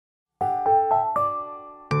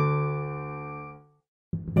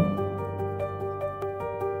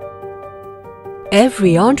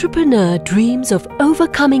Every entrepreneur dreams of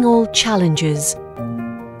overcoming all challenges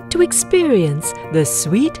to experience the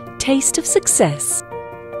sweet taste of success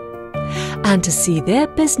and to see their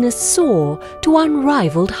business soar to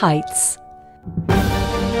unrivaled heights.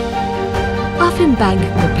 Affin Bank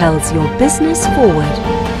propels your business forward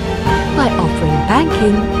by offering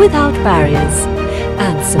banking without barriers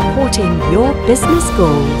and supporting your business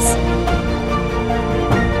goals.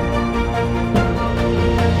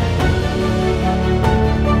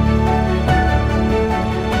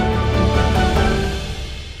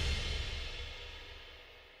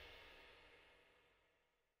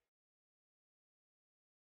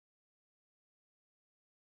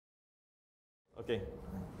 Okay.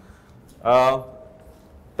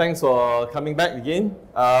 Thanks for coming back again.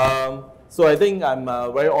 So I think I'm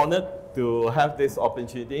very honored to have this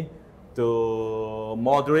opportunity to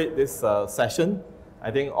moderate this session.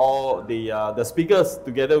 I think all the speakers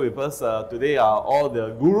together with us today are all the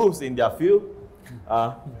gurus in their field.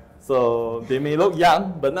 So they may look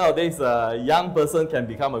young, but nowadays a young person can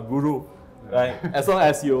become a guru, right? As long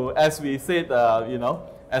as you, as we said, you know,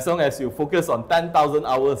 as long as you focus on 10,000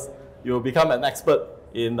 hours, you become an expert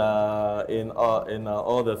in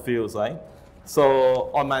all the fields, right? So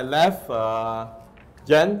on my left,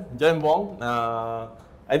 Jen Wong.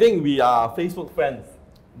 I think we are Facebook friends,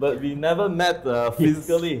 but we never met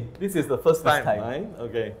physically. Yes. This is the first time, right?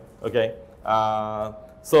 Okay, okay.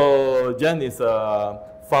 So Jen is a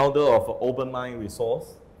founder of Open Mind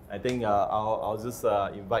Resource. I think I'll just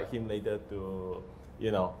invite him later to, you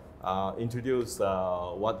know, introduce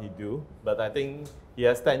what he do. But I think he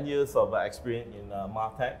has 10 years of experience in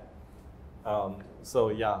MarTech. So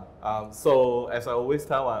yeah, so as I always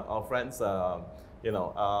tell our friends, you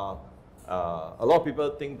know, a lot of people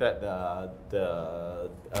think that the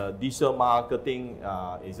digital marketing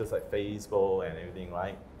is just like Facebook and everything,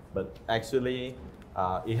 right? But actually,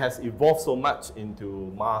 it has evolved so much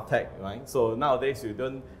into MarTech, right? So nowadays you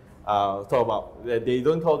don't talk about, they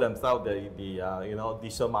don't call themselves the you know,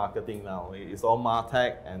 digital marketing now. It's all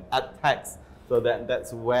MarTech and AdTech. So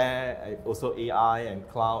that's where also AI and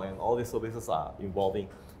cloud and all these services are evolving.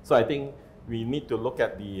 So I think we need to look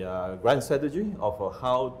at the grand strategy of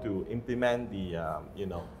how to implement the you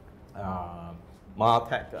know,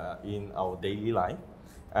 MarTech in our daily life.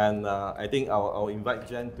 And I think I'll invite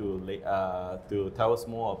Jen to tell us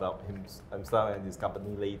more about himself and his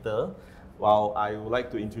company later. While I would like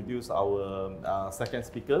to introduce our second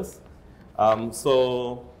speakers.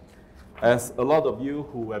 So, as a lot of you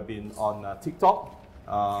who have been on TikTok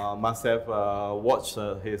must have watched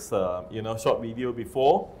his you know, short video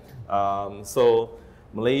before. So,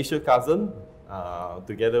 Malaysia cousin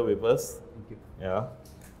together with us. Thank you. Yeah.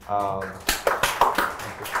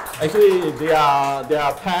 Actually, they are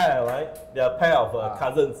a pair, right? They are a pair of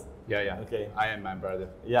cousins. Yeah, yeah. Okay. I and my brother.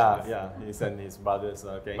 Yeah, yes. yeah. He and his brothers.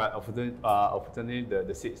 Okay. But unfortunately,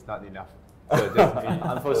 the seat's not enough. So just me.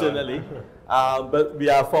 Unfortunately, but we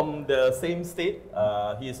are from the same state.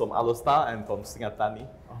 He is from Alostar and from Singatani.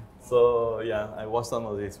 Oh. So yeah, I watched some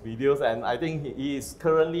of his videos, and I think he is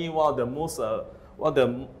currently one of the most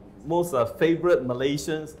favorite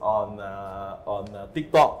Malaysians on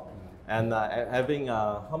TikTok, and having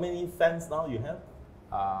how many fans now you have?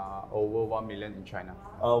 Over 1 million in China.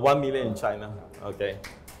 1 million in China. Okay.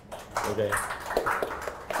 Okay.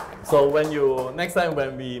 So next time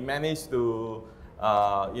when we manage to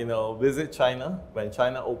you know, visit China, when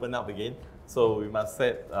China open up again, so we must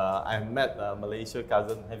say I met Malaysia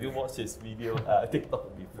cousin. Have you watched his video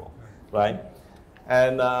TikTok before, right?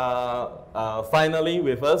 And finally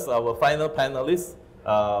with us, our final panelist,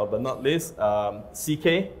 but not least,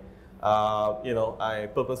 CK. You know, I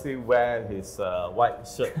purposely wear his white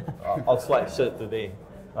shirt, OXWHITE shirt today,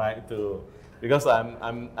 right? Because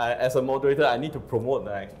as a moderator, I need to promote,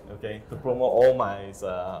 right? Okay, to promote all my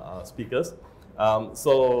speakers.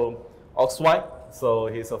 So OXWHITE, so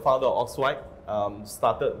he's a founder of OXWHITE.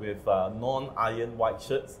 Started with non-iron white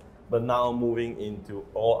shirts, but now moving into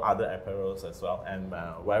all other apparels as well, and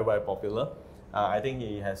very popular. I think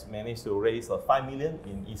he has managed to raise 5 million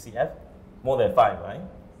in ECF, more than 5, right?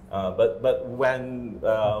 But when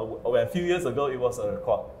a few years ago, it was a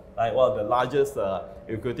record, right? One of the largest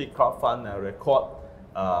equity crowdfund record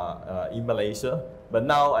in Malaysia. But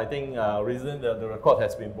now I think recently the record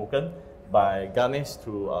has been broken by Ganesh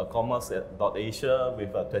through commerce.asia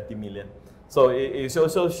with 20 million. So it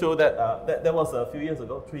also shows that that was a few years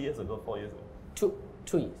ago, 3 years ago, 4 years ago.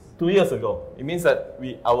 2 years. 2 years ago. It means that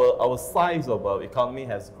our size of our economy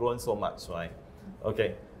has grown so much, right?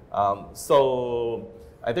 Okay. So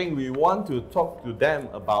I think we want to talk to them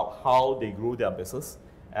about how they grew their business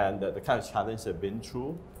and the kind of challenge they've been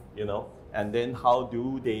through. and then how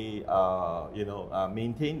do they,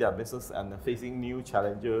 maintain their business and facing new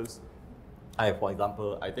challenges. For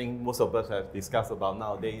example, I think most of us have discussed about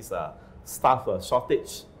nowadays staff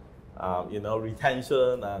shortage,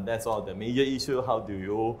 retention, and that's all the major issue. How do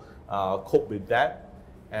you cope with that?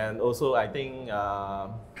 And also, I think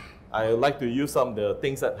I would like to use some of the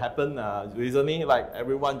things that happened recently. Like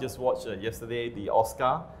everyone just watched yesterday the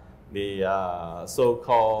Oscar, the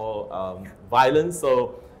so-called violence.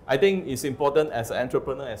 So I think it's important as an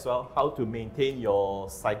entrepreneur as well, how to maintain your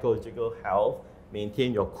psychological health,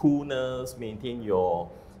 maintain your coolness, maintain your,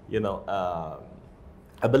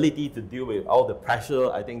 ability to deal with all the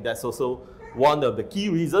pressure. I think that's also one of the key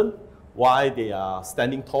reasons why they are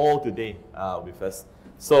standing tall today with us.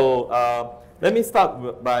 So let me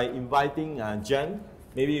start by inviting Jen.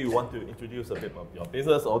 Maybe you want to introduce a bit of your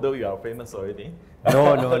business, although you are famous already.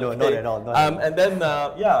 No, not at all. And then,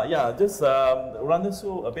 just run us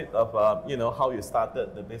through a bit of, how you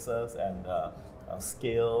started the business and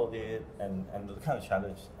scaled it and the kind of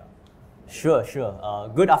challenge. Sure.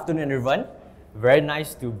 Good afternoon, everyone. Very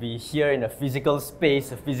nice to be here in a physical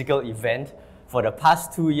space, a physical event. For the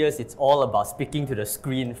past 2 years, it's all about speaking to the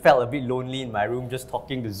screen. Felt a bit lonely in my room just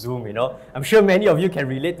talking to Zoom, I'm sure many of you can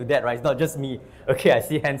relate to that, right? It's not just me. Okay, I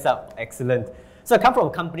see hands up. Excellent. So I come from a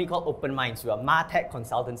company called Open Minds. We're a MarTech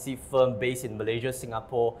consultancy firm based in Malaysia,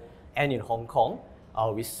 Singapore, and in Hong Kong.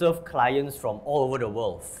 We serve clients from all over the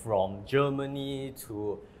world, from Germany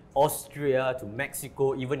to Austria to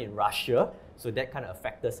Mexico, even in Russia. So that kind of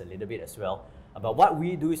affects us a little bit as well. But what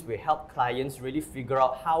we do is we help clients really figure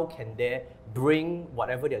out how can they bring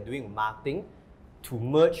whatever they're doing in marketing to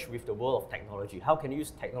merge with the world of technology. How can you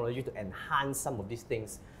use technology to enhance some of these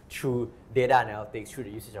things through data analytics, through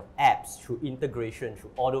the usage of apps, through integration,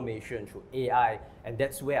 through automation, through AI. And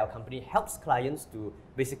that's where our company helps clients to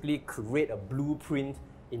basically create a blueprint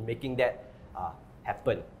in making that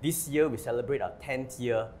happen. This year, we celebrate our 10th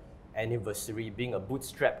year anniversary being a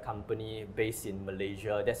bootstrap company based in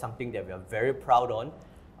Malaysia. That's something that we are very proud on.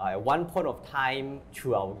 At one point of time,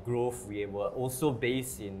 through our growth, we were also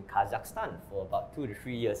based in Kazakhstan for about 2 to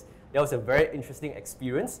 3 years. That was a very interesting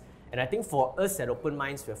experience. And I think for us at Open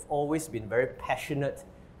Minds, we have always been very passionate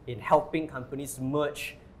in helping companies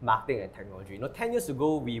merge marketing and technology. 10 years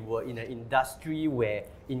ago, we were in an industry where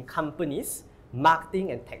in companies,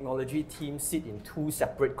 marketing and technology teams sit in 2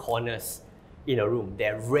 separate corners in a room. They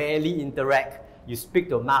rarely interact. You speak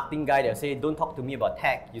to a marketing guy, they'll say, don't talk to me about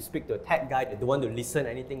tech. You speak to a tech guy, they don't want to listen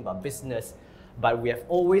anything about business. But we have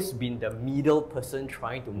always been the middle person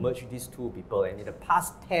trying to merge these 2 people. And in the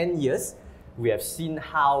past 10 years, we have seen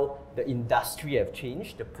how the industry have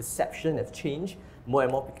changed, the perception have changed, more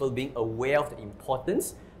and more people being aware of the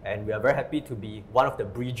importance. And we are very happy to be one of the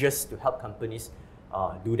bridges to help companies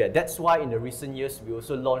do that. That's why in the recent years, we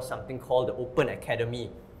also launched something called the Open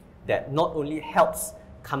Academy, that not only helps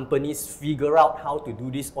companies figure out how to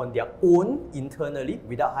do this on their own internally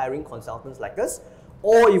without hiring consultants like us,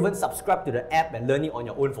 or even subscribe to the app and learn it on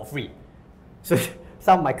your own for free. So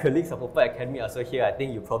some of my colleagues of Open Academy are also here. I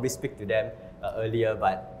think you probably speak to them earlier,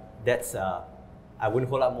 but that's, I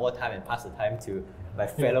wouldn't hold up more time and pass the time to my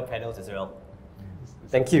fellow panels as well.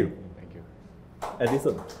 Thank you. Thank you.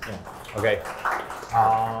 Edison. Yeah. Okay.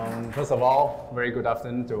 First of all, very good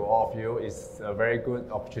afternoon to all of you. It's a very good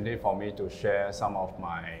opportunity for me to share some of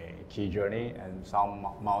my key journey and some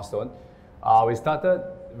milestone. We started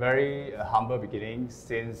very humble beginning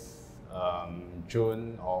since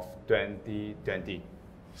June of 2020.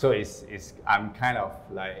 So I'm kind of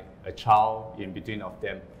like a child in between of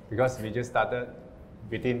them because we just started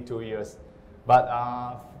within 2 years. But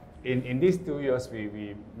in these 2 years,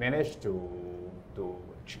 we managed to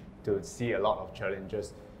see a lot of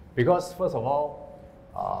challenges because first of all,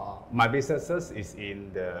 my businesses is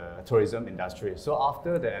in the tourism industry. So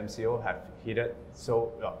after the MCO have hit us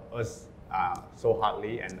so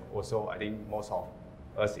hardly, and also I think most of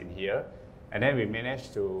us in here, and then we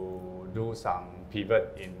managed to do some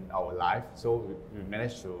pivot in our life. So we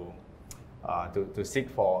managed to seek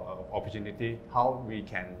for opportunity how we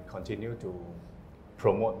can continue to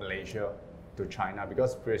promote Malaysia to China,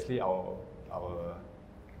 because previously our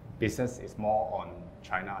business is more on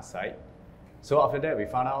China side. So after that, we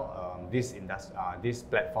found out this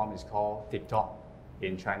platform is called TikTok.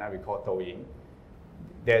 In China, we call Douyin.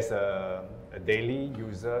 There's a daily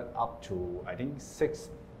user up to, I think,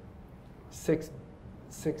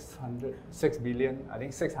 600 million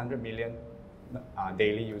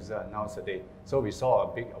daily user nowadays. So we saw a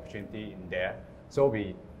big opportunity in there. So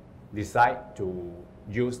we decide to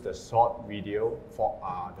use the short video for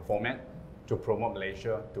the format to promote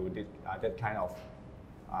Malaysia to that kind of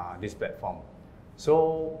this platform.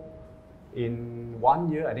 So in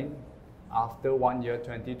 1 year, I think after 1 year,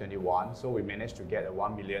 2021, so we managed to get a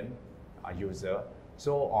 1 million user.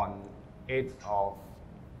 So on 8th of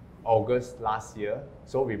August last year,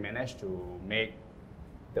 so we managed to make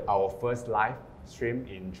our first live stream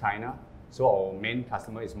in China. So our main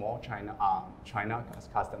customer is more China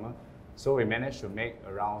customer. So we managed to make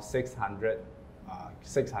around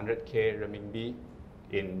 600K renminbi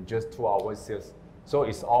in just 2 hours sales. So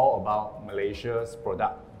it's all about Malaysia's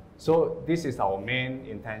product. So this is our main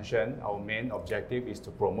intention. Our main objective is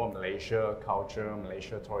to promote Malaysia culture,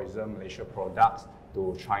 Malaysia tourism, Malaysia products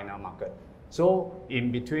to China market. So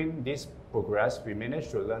in between this progress, we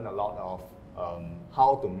managed to learn a lot of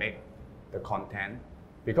how to make the content,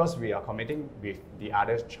 because we are competing with the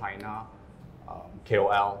other China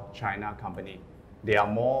KOL, China company. They are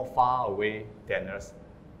more far away than us.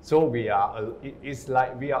 So it's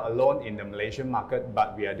like we are alone in the Malaysian market,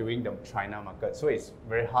 but we are doing the China market. So it's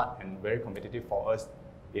very hard and very competitive for us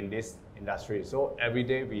in this industry. So every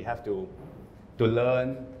day we have to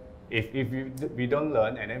learn. If we don't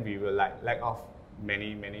learn, and then we will lack off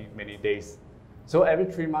many days. So every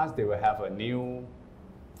 3 months they will have a new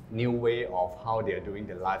way of how they are doing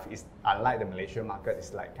the live. It's unlike the Malaysian market.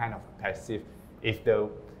 It's like kind of passive. If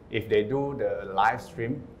they do the live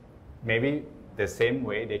stream, maybe the same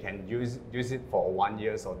way they can use it for 1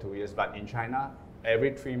 year or 2 years. But in China,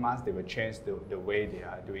 every 3 months they will change the way they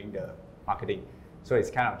are doing the marketing. So it's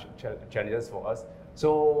kind of challenges for us.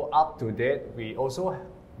 So up to date, we also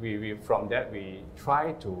from that we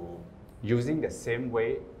try to using the same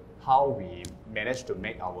way how we managed to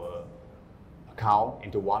make our account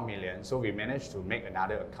into 1 million. So we managed to make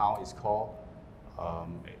another account. It's called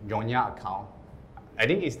Nyonya account. I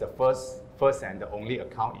think it's the first and the only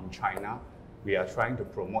account in China. We are trying to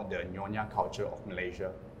promote the Nyonya culture of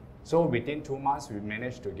Malaysia. So within 2 months, we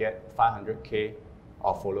managed to get 500K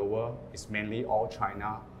of follower. It's mainly all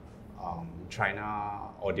China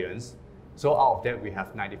audience. So out of that, we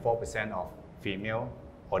have 94% of female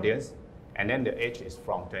audience, and then the age is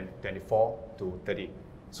from 24 to 30.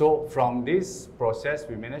 So from this process,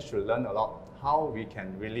 we managed to learn a lot how we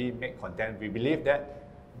can really make content. We believe that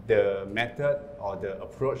the method or the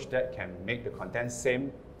approach that can make the content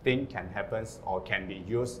same thing can happen or can be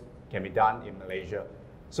used, can be done in Malaysia.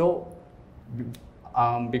 So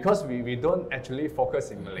because we don't actually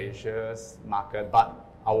focus in Malaysia's market, but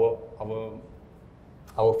our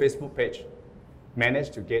Facebook page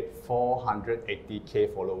managed to get 480K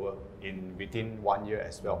follower within 1 year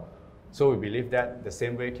as well. So we believe that the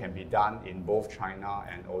same way can be done in both China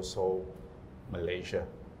and also Malaysia.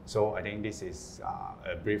 So I think this is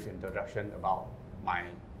a brief introduction about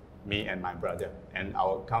me and my brother. And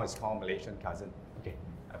our account is called Malaysian Cousin. Okay,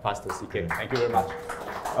 I pass to CK. Thank you very much.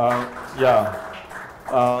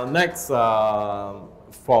 Next,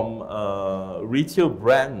 from a retail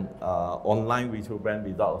brand, online retail brand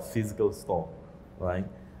without a physical store, right?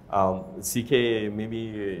 CK,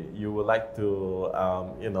 maybe you would like to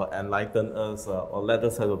enlighten us or let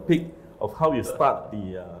us have a peek of how you start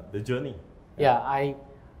the journey. Yeah,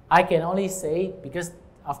 I can only say, because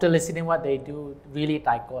after listening what they do, really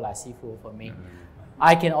taiko la sifu for me.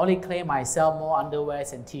 I can only claim myself more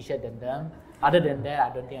underwears and t-shirt than them. Other than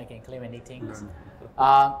that, I don't think I can claim anything.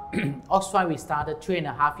 OXWHITE we started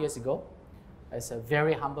 3.5 years ago. It's a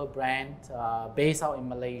very humble brand based out in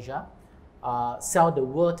Malaysia. Sell the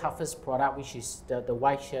world's toughest product, which is the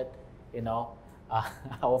white shirt,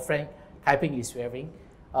 our friend Kai Ping is wearing.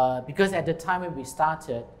 Because at the time when we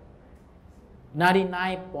started,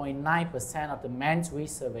 99.9% of the men's we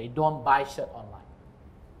survey don't buy shirt online.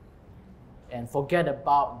 And forget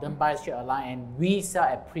about don't buy shirt online, and we sell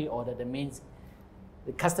at pre-order. That means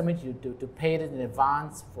the customer to pay it in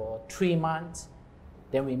advance for 3 months,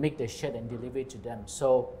 then we make the shirt and deliver it to them.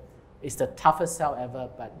 So it's the toughest sell ever,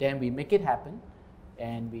 but then we make it happen,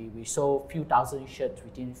 and we sold a few thousand shirts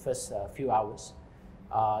within the first few hours.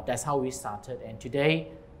 That's how we started, and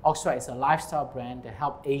today OXWHITE is a lifestyle brand that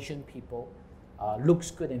helps Asian people looks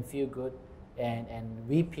good and feel good, and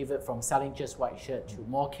we pivot from selling just white shirt to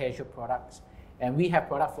more casual products, and we have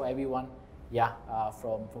product for everyone.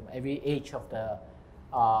 From every age of the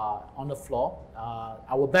on the floor.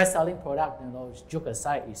 Our best-selling product, joke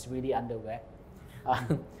aside, is really underwear,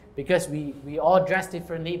 because we all dress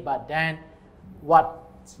differently, but then what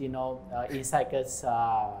inside us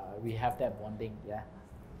we have that bonding.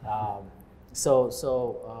 I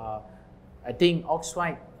think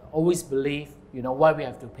OXWHITE always believe, why we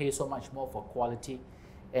have to pay so much more for quality,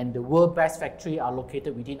 and the world best factory are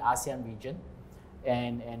located within ASEAN region,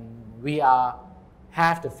 and we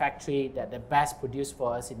have the factory that the best produced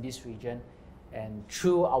for us in this region, And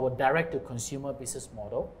through our direct-to-consumer business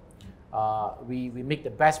model, we make the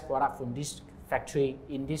best product from this factory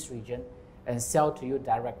in this region and sell to you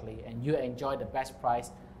directly, and you enjoy the best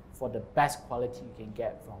price for the best quality you can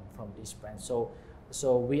get from this brand.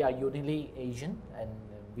 So we are uniquely Asian, and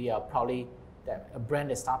we are probably a brand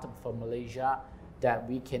that started from Malaysia that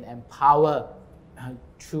we can empower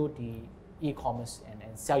through the e-commerce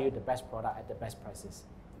and sell you the best product at the best prices.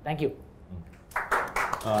 Thank you.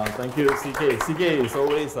 Thank you, CK. CK is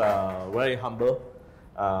always very humble.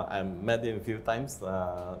 I met him a few times,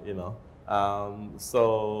 you know.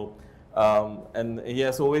 And he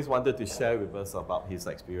has always wanted to share with us about his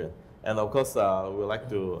experience. And of course, we would like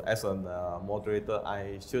to, as a moderator,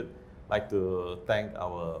 I should like to thank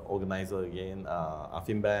our organizer again,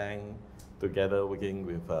 Affin Bank, together working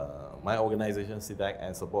with my organization, Sidec,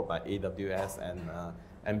 and support by AWS and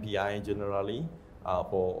MPI generally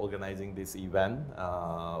for organizing this event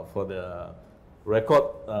for the record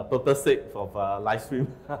purpose sake of live stream.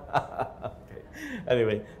 Okay.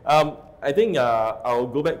 Anyway, I think I'll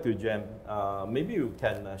go back to Jem. Maybe you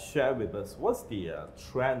can share with us what's the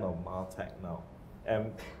trend of MarTech now,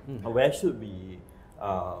 and where should we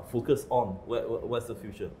focus on? What's the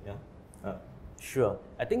future? Yeah. Sure.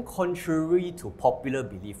 I think contrary to popular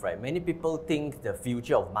belief, right, many people think the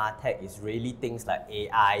future of MarTech is really things like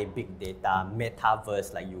AI, big data,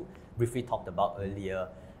 metaverse, like you briefly talked about earlier.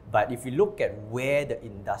 But if you look at where the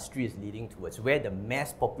industry is leading towards, where the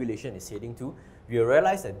mass population is heading to, you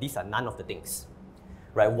realize that these are none of the things.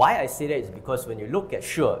 Right? Why I say that is because when you look at,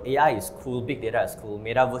 sure, AI is cool, big data is cool,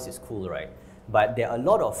 metaverse is cool, right? But there are a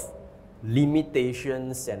lot of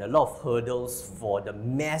limitations and a lot of hurdles for the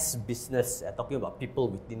mass business, talking about people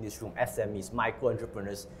within this room, SMEs,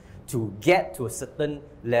 micro-entrepreneurs, to get to a certain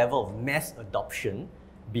level of mass adoption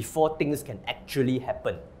before things can actually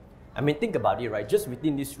happen. I mean, think about it, right? Just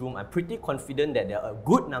within this room, I'm pretty confident that there are a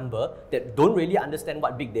good number that don't really understand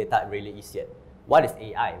what big data really is yet. What is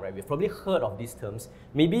AI, right? We've probably heard of these terms.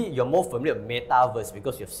 Maybe you're more familiar with metaverse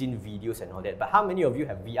because you've seen videos and all that, but how many of you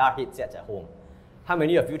have VR headsets at home? How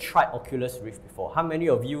many of you tried Oculus Rift before? How many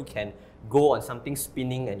of you can go on something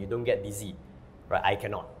spinning and you don't get dizzy? Right? I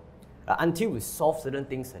cannot. Until we solve certain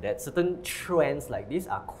things like that, certain trends like this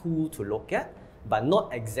are cool to look at, but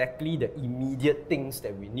not exactly the immediate things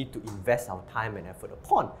that we need to invest our time and effort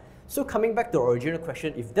upon. So coming back to the original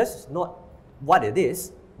question, if this is not what it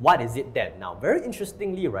is it then? Now, very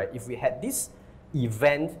interestingly, right, if we had this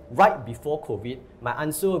event right before COVID, my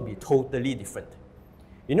answer would be totally different.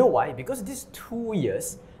 You know why? Because these 2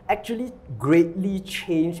 years actually greatly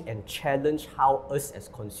changed and challenged how us as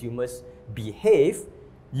consumers behave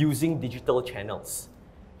using digital channels.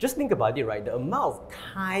 Just think about it, right? The amount of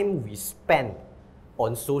time we spend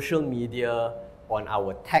on social media, on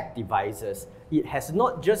our tech devices, it has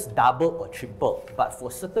not just doubled or tripled, but for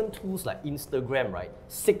certain tools like Instagram, right,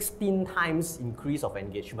 16 times increase of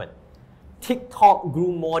engagement. TikTok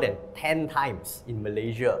grew more than 10 times in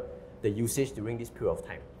Malaysia, the usage during this period of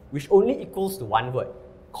time, which only equals to one word,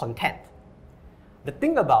 content. The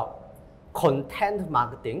thing about content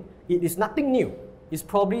marketing, it is nothing new. It's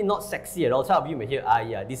probably not sexy at all. Some of you may hear,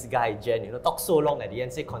 yeah, this guy, Jen, talk so long at the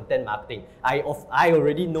end, say content marketing. I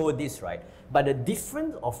already know this, right? But the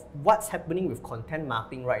difference of what's happening with content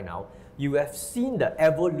marketing right now, you have seen the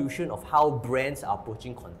evolution of how brands are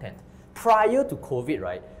approaching content. Prior to COVID,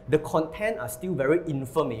 right, the content are still very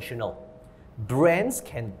informational. Brands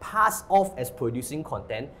can pass off as producing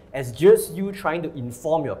content as just you trying to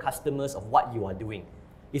inform your customers of what you are doing.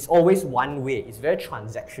 It's always one way. It's very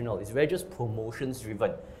transactional. It's very just promotions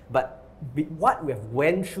driven. But what we have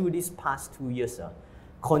went through these past 2 years,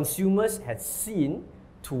 consumers have seen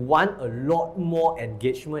to want a lot more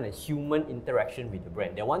engagement and human interaction with the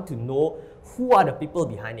brand. They want to know who are the people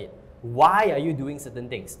behind it. Why are you doing certain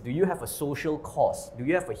things? Do you have a social cause? Do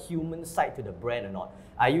you have a human side to the brand or not?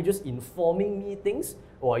 Are you just informing me things?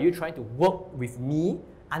 Or are you trying to work with me,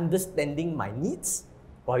 understanding my needs?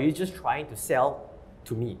 Or are you just trying to sell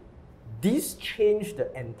to me? This changed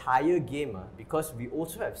the entire game because we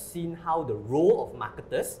also have seen how the role of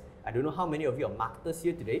marketers, I don't know how many of you are marketers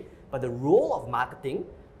here today, but the role of marketing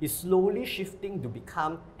is slowly shifting to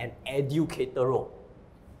become an educator role.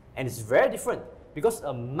 And it's very different because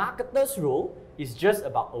a marketer's role is just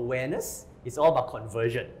about awareness, it's all about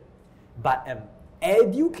conversion. But an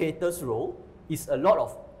educator's role is a lot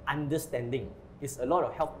of understanding, it's a lot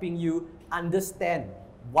of helping you understand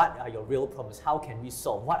what are your real problems, how can we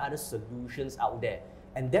solve, what are the solutions out there.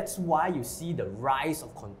 And that's why you see the rise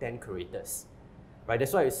of content creators. Right?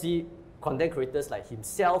 That's why you see content creators like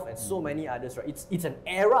himself and so many others. Right? It's an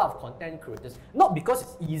era of content creators, not because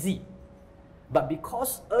it's easy, But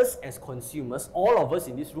because us as consumers, all of us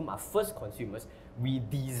in this room are first consumers, we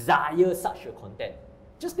desire such a content.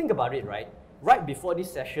 Just think about it, right? Right before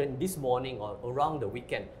this session, this morning or around the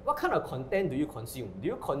weekend, what kind of content do you consume? Do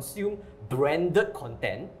you consume branded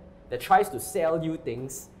content that tries to sell you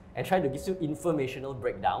things and try to give you informational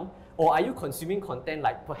breakdown? Or are you consuming content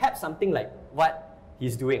like perhaps something like what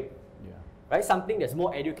he's doing? Right? Something that's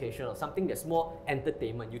more educational, something that's more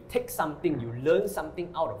entertainment. You take something, you learn something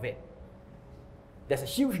out of it. There's a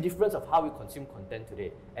huge difference of how we consume content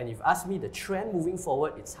today. And if you ask me, the trend moving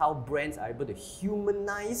forward, it's how brands are able to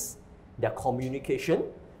humanize their communication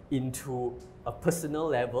into a personal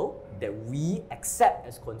level that we accept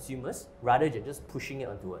as consumers rather than just pushing it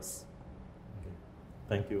onto us. Okay.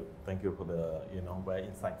 Thank you for the very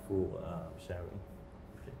insightful sharing.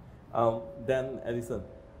 Okay. Then Edison,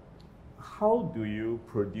 how do you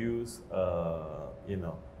produce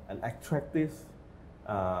an attractive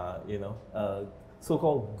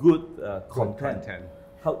so-called good content?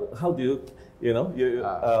 How do you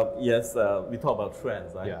yes, we talk about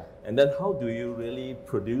trends, right? Yeah. And then how do you really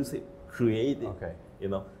produce it, create it? Okay.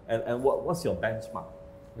 And what's your benchmark?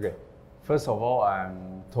 Okay. First of all,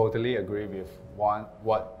 I'm totally agree with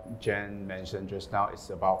what Jen mentioned just now.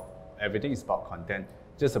 It's about everything is about content.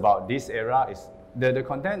 Just about this era is the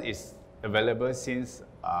content is available since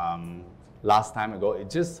last time ago.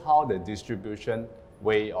 It's just how the distribution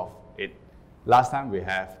way of it. Last time we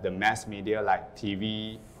have the mass media like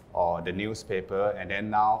TV or the newspaper, and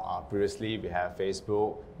then now previously we have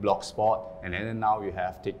Facebook, Blogspot, and then now we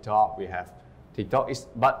have TikTok. We have TikTok,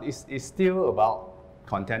 but it's still about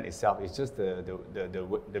content itself. It's just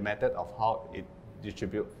the method of how it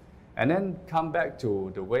distribute, and then come back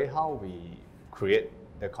to the way how we create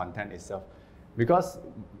the content itself. Because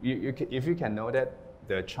if you can know that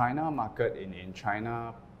the China market in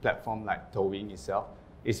China platform like Douyin itself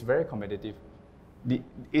is very competitive.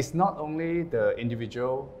 It's not only the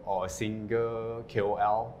individual or a single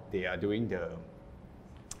KOL they are doing the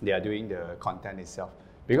content itself.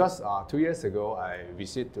 Because 2 years ago I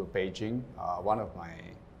visited to Beijing. One of my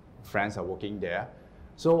friends are working there.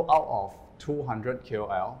 So out of 200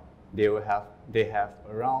 KOL, they have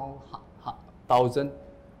around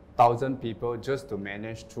 1,000 people just to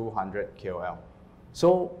manage 200 KOL.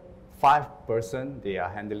 So 5 person they are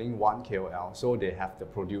handling 1 KOL. So they have the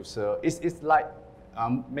producer. It's like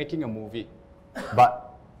making a movie,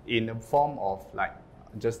 but in the form of like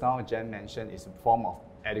just now Jen mentioned, it's a form of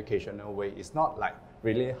educational way. It's not like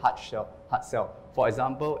really hard sell. For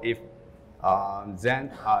example, if Jen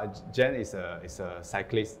is a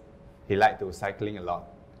cyclist, he like to cycling a lot,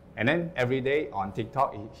 and then every day on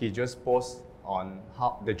TikTok he just posts on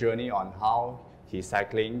how the journey on how he's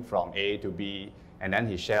cycling from A to B, and then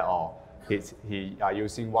he share he are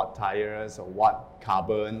using what tires or what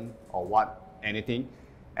carbon or what anything,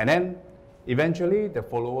 and then eventually the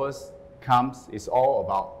followers comes. It's all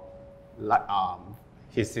about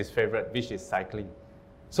his favorite, which is cycling.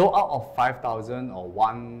 So out of 5,000 or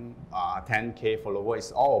 10K follower,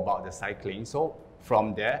 it's all about the cycling. So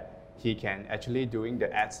from there, he can actually doing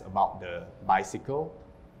the ads about the bicycle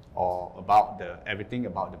or about everything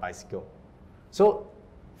about the bicycle. So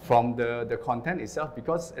from the content itself,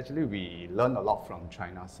 because actually we learn a lot from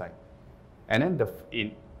China side, and then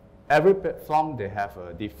in every platform they have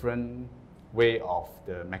a different way of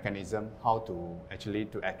the mechanism how to actually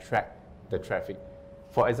to attract the traffic.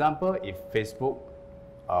 For example, if Facebook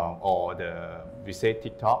or we say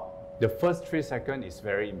TikTok, the first 3 seconds is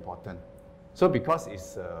very important. So because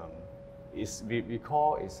we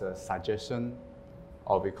call it's a suggestion,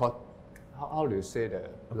 or we call, how do you say the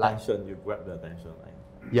attention? You grab the attention, right?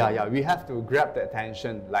 Yeah, we have to grab the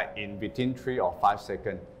attention like in between 3 or 5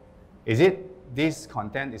 seconds. Is it this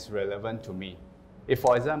content is relevant to me? If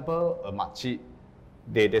for example a makcik,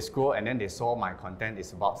 they scroll and then they saw my content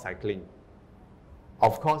is about cycling,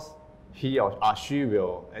 of course he or she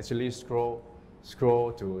will actually scroll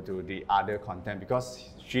to the other content because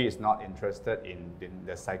she is not interested in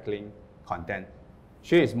the cycling content.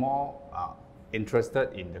 She is more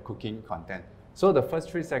interested in the cooking content. So the first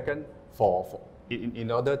 3 seconds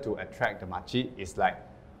in order to attract the makcik is like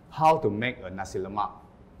how to make a nasi lemak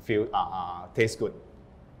feel taste good.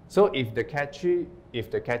 So if the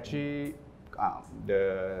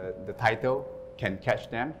title can catch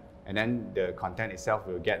them, and then the content itself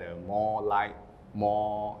will get a more like,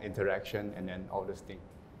 more interaction, and then all those things.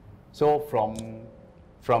 So from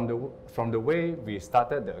the way we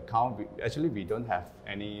started the account, we don't have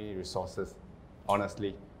any resources,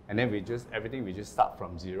 honestly, and then we just start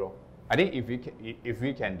from zero. I think if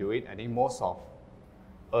we can do it, I think most of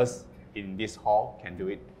us in this hall can do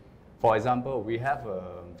it. For example, we have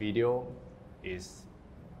a video is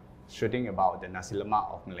shooting about the nasi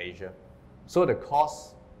lemak of Malaysia. So the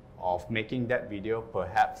cost of making that video,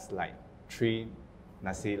 perhaps like 3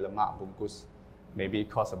 nasi lemak bungkus, maybe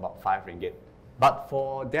cost about 5 ringgit. But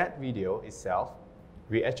for that video itself,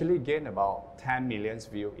 we actually gain about 10 million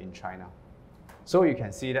views in China. So you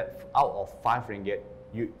can see that out of 5 ringgit,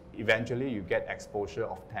 eventually you get exposure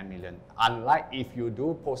of 10 million. Unlike if you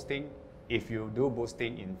do boosting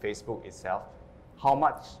in Facebook itself, how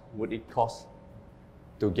much would it cost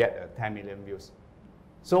to get 10 million views?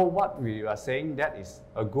 So what we are saying that is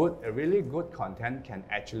a really good content can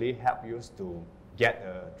actually help you to get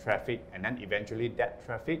traffic, and then eventually that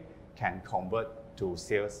traffic can convert to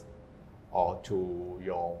sales or to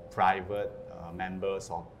your private members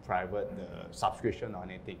or private subscription or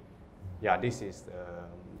anything. Yeah, this is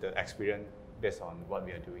the experience based on what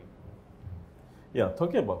we are doing. Yeah,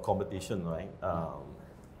 talking about competition, right?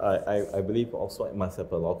 I believe also it must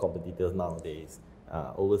have a lot of competitors nowadays.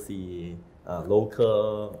 Overseas,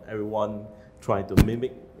 local, everyone trying to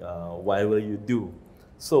mimic whatever you do.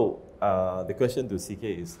 So the question to CK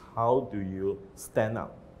is, how do you stand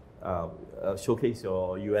out, showcase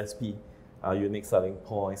your USP, unique selling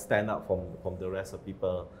point, stand out from the rest of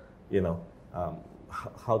people? You know,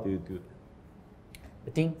 how do you do that? I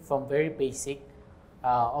think from very basic,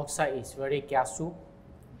 OXWHITE is very kiasu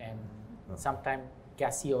and sometimes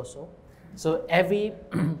gassy also. So every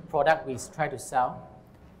product we try to sell,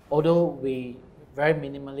 although we very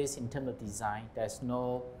minimalist in terms of design, there's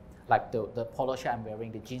no, like the polo shirt I'm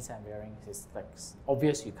wearing, the jeans I'm wearing, is like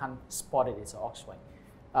obvious, you can't spot it, it's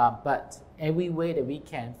OXWHITE. But every way that we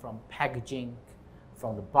can, from packaging,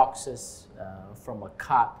 from the boxes, from a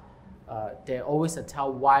card, they always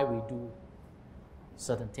tell why we do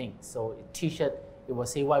certain things. So a t-shirt, it will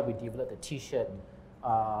say why we developed the t-shirt.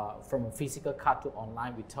 From a physical card to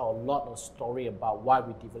online, we tell a lot of story about why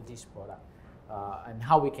we developed this product and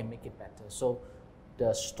how we can make it better. So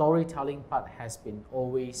the storytelling part has been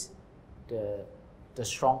always the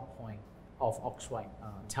strong point of OXWHITE,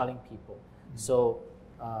 telling people. So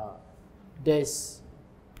there's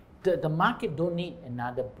the market don't need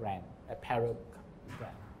another brand, apparel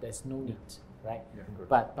brand. There's no need, right? Yeah,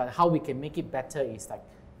 but how we can make it better is like,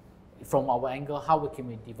 from our angle, how can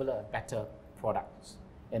we develop a better products,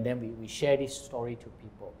 and then we share this story to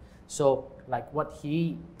people. So like what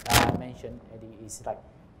he mentioned, Eddie, is like,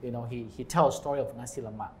 you know, he tells a story of nasi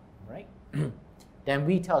lemak, right? Then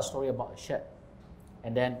we tell a story about a shirt,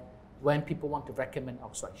 and then when people want to recommend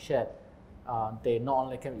OXWHITE shirt, they not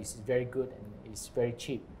only can it's very good and it's very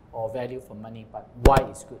cheap or value for money, but why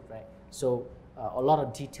it's good, right? So a lot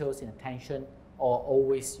of details and attention, or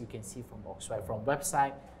always you can see from OXWHITE, from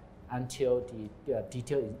website until the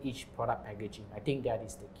detail in each product packaging. I think that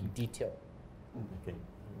is the key detail. Okay,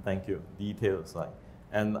 thank you. Details, right?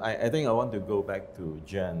 And I think I want to go back to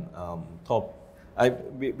Jen.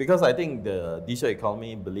 Because I think the digital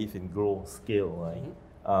economy believe in growth, scale, right?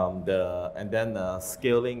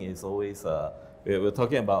 Scaling is always, we're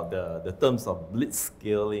talking about the terms of blitz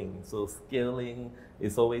scaling. So scaling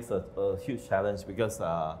is always a huge challenge because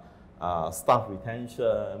staff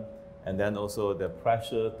retention, and then also the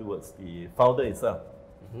pressure towards the founder itself,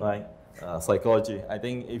 right? Psychology. I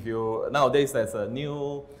think if you, nowadays there's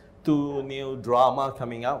two new drama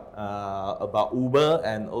coming out about Uber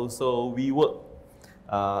and also WeWork,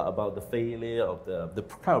 about the failure of the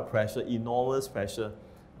kind of pressure, enormous pressure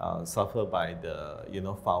suffered by the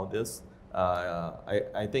founders.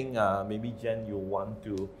 I think maybe Jen, you want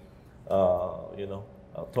to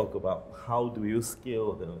talk about how do you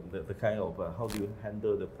scale the kind of how do you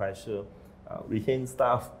handle the pressure, retain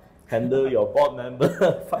staff, handle your board member,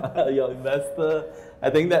 your investor. I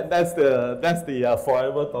think that's the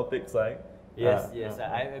forever topics, right? Yes.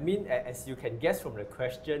 I mean, as you can guess from the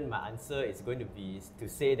question, my answer is going to be to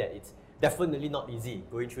say that it's definitely not easy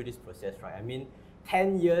going through this process, right? I mean,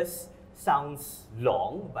 10 years sounds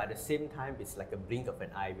long, but at the same time, it's like a blink of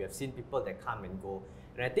an eye. We have seen people that come and go.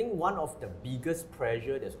 And I think one of the biggest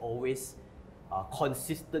pressure that's always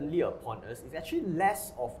consistently upon us is actually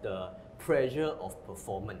less of the pressure of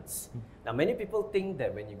performance. Now, many people think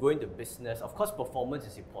that when you go into business, of course, performance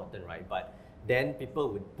is important, right? But then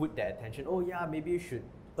people would put their attention, oh yeah, maybe you should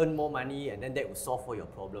earn more money and then that will solve all your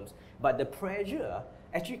problems. But the pressure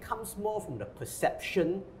actually comes more from the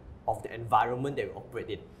perception of the environment that we operate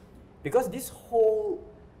in. Because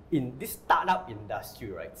in this startup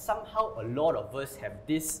industry, right, somehow a lot of us have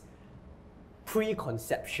this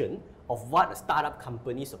preconception of what a startup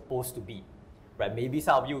company is supposed to be. Right? Maybe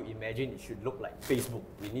some of you imagine it should look like Facebook.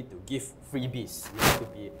 We need to give freebies. You need to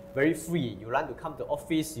be very free. You want to come to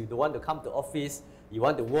office, you don't want to come to office. You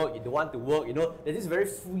want to work, you don't want to work, you know, there's this very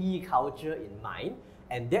free culture in mind,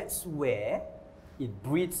 and that's where it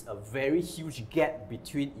breeds a very huge gap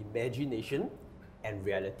between imagination and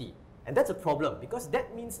reality. And that's a problem, because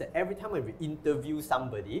that means that every time when we interview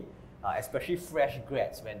somebody, especially fresh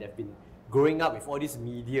grads, when they've been growing up with all this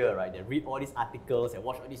media, right? They read all these articles and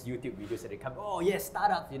watch all these YouTube videos, and they come, oh yes,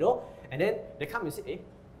 startups, you know? And then they come and say, hey,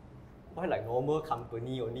 why like normal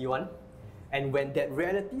company only one? And when that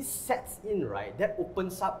reality sets in, right, that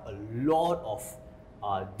opens up a lot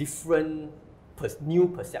of different new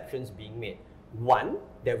perceptions being made. One,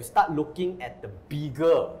 that we start looking at the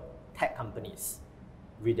bigger tech companies.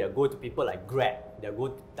 They'll go to people like Grab, they'll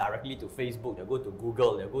go directly to Facebook, they'll go to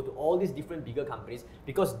Google, they'll go to all these different bigger companies,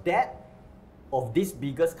 because that of these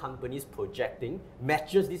biggest companies projecting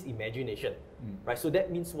matches this imagination, right? So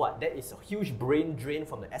that means what? That is a huge brain drain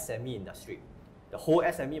from the SME industry. The whole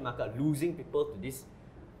SME market losing people to this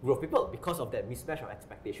group of people because of that mismatch of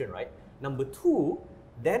expectation, right? Number two,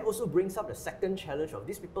 then also brings up the second challenge of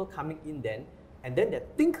these people coming in then, and then they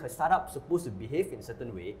think a startup is supposed to behave in a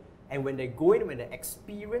certain way, and when they go in, when they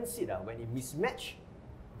experience it, when it mismatch,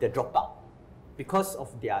 they drop out. Because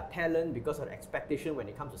of their talent, because of the expectation when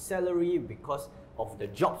it comes to salary, because of the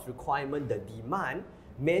jobs requirement, the demand,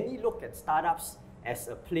 many look at startups as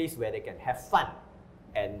a place where they can have fun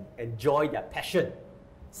and enjoy their passion.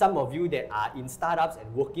 Some of you that are in startups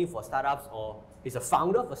and working for startups, or is a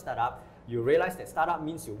founder of a startup, you realize that startup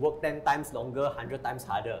means you work 10 times longer, 100 times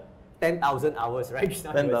harder. 10,000 hours, right?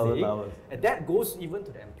 10,000 hours. And that goes even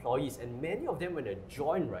to the employees. And many of them, when they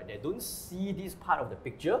join, right, they don't see this part of the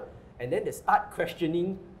picture, and then they start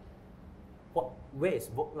questioning, where is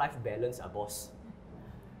work-life balance, boss?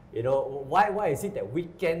 You know, why is it that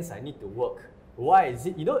weekends I need to work? Why is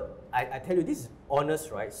it, you know, I tell you, this is honest,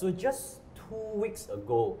 right? So just 2 weeks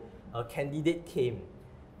ago, a candidate came,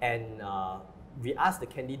 and we asked the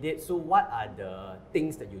candidate, so what are the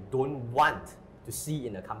things that you don't want to see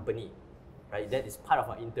in a company, right? That is part of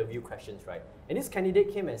our interview questions, right? And this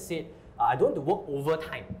candidate came and said, I don't want to work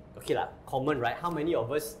overtime. Okay, common, right? How many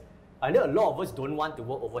of us, I know a lot of us don't want to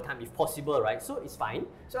work overtime if possible, right? So it's fine.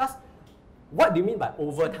 So I asked, what do you mean by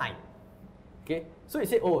overtime? Okay, so he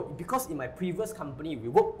said, oh, because in my previous company, we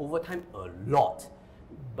work overtime a lot.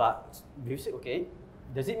 But we said, okay,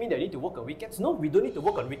 does it mean that you need to work on weekends? No, we don't need to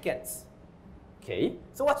work on weekends. Okay,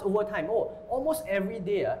 so what's overtime? Oh, almost every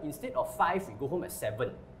day, instead of 5, we go home at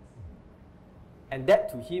 7. And that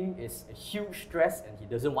to him is a huge stress, and he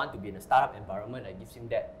doesn't want to be in a startup environment that gives him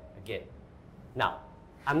that again. Now,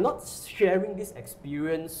 I'm not sharing this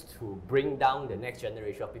experience to bring down the next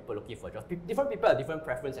generation of people looking for jobs. Different people have different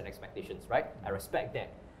preference and expectations, right? I respect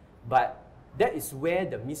that. But that is where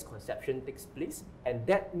the misconception takes place, and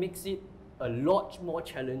that makes it a lot more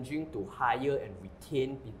challenging to hire and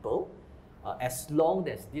retain people, as long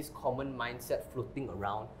as this common mindset floating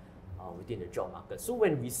around within the job market. So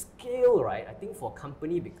when we scale, right, I think for a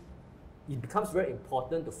company, it becomes very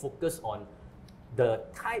important to focus on the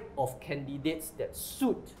type of candidates that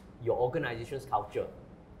suit your organization's culture.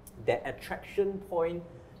 That attraction point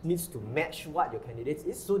needs to match what your candidates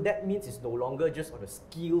is. So that means it's no longer just on a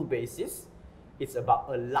skill basis. It's about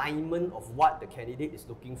alignment of what the candidate is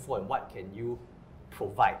looking for and what can you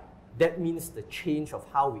provide. That means the change of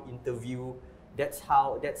how we interview. That's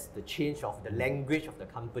the change of the language of the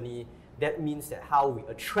company. That means that how we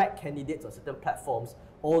attract candidates on certain platforms.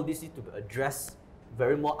 All this needs to be addressed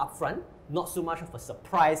very more upfront, not so much of a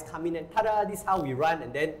surprise, come in and ta-da, this is how we run,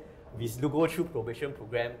 and then we go through probation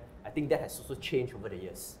program. I think that has also changed over the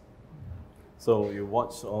years. So you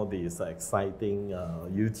watch all these exciting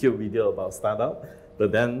YouTube video about startup,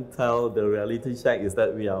 but then tell the reality check is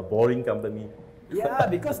that we are a boring company. Yeah,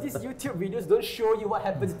 because these YouTube videos don't show you what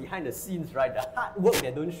happens behind the scenes, right? The hard work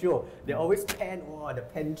they don't show. They always pan, the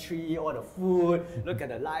pantry, the food, look at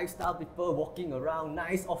the lifestyle, people walking around,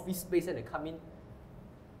 nice office space, and they come in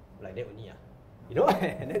like that only, you know?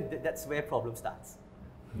 And then that's where problem starts.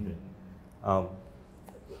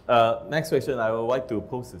 Next question I would like to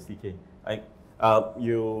pose to CK.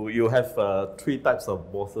 You have 3 types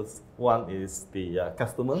of bosses. One is the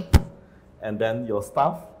customer, and then your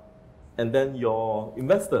staff, and then your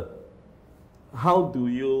investor. How do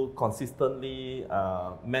you consistently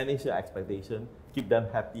manage your expectation, keep them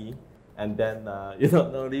happy, and then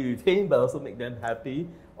not only retain but also make them happy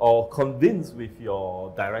or convince with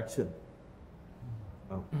your direction?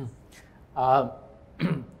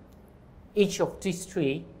 Each of these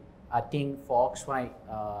 3, I think for OXWHITE,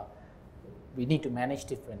 we need to manage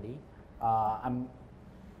differently.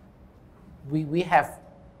 We have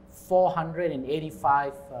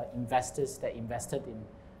 485 investors that invested in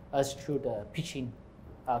us through the pitching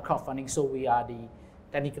crowdfunding, so we are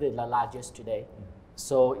technically the largest today.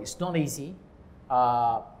 So it's not easy,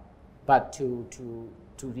 but to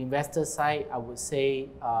the investor side, I would say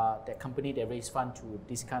that company that raise fund to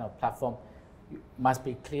this kind of platform must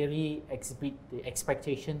be clearly exhibit the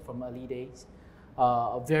expectation from early days.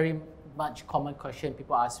 A very much common question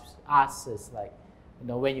people ask is like,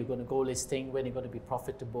 when you're going to go listing, when you're going to be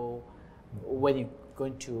profitable, when you're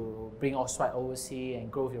going to bring OXWHITE overseas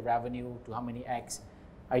and grow your revenue to how many X.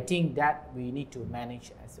 I think that we need to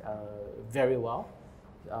manage very well.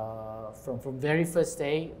 From very first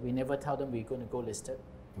day, we never tell them we're going to go listed.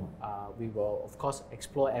 We will, of course,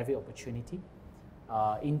 explore every opportunity.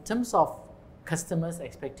 In terms of customers'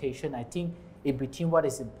 expectation, I think in between what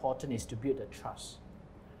is important is to build the trust.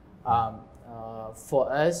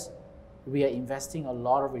 For us, we are investing a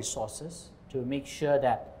lot of resources to make sure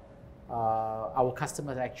that our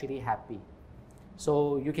customers are actually happy.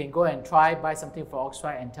 So you can go and buy something for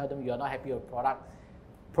OXWHITE and tell them you're not happy with the product.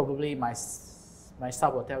 Probably my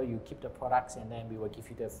staff will tell you keep the products and then we will give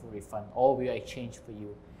you the full refund, or we will exchange for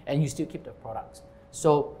you, and you still keep the products.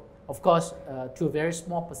 So of course, to a very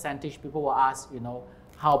small percentage, people will ask,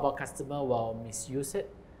 how about customer will misuse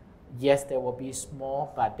it? Yes, there will be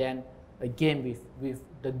small, but then again, with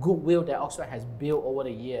the goodwill that OXWHITE has built over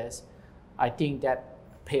the years, I think that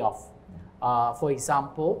pay off. For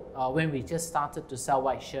example, when we just started to sell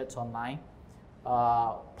white shirts online,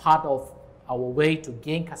 part of our way to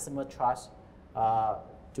gain customer trust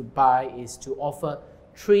to buy is to offer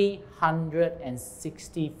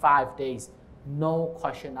 365 days, no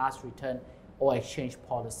question asked return or exchange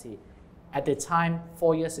policy. At the time,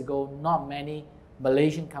 4 years ago, not many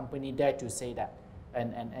Malaysian companies dared to say that,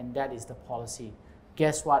 and that is the policy.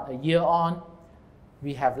 Guess what? A year on,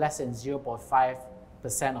 we have less than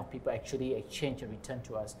 0.5% of people actually exchange and return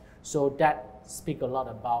to us. So that speaks a lot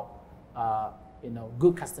about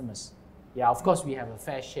good customers. Yeah, of course we have a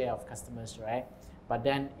fair share of customers, right? But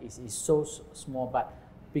then it's so small. But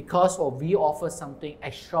because we offer something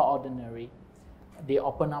extraordinary, they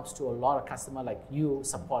open up to a lot of customers like you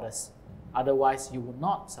support us. Otherwise, you would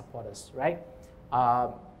not support us, right?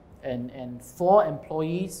 And for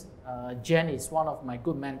employees, Jen is one of my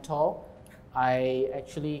good mentors. I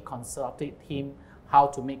actually consulted him how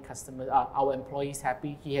to make our employees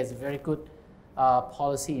happy. He has a very good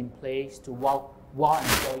policy in place to wow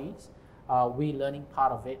employees. We learning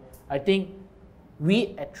part of it. I think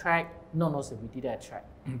we attract, we didn't attract.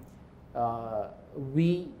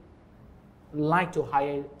 We like to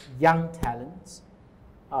hire young talents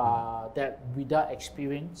that without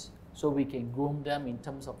experience, so we can groom them in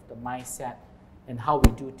terms of the mindset and how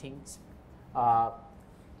we do things. A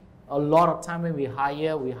lot of time when we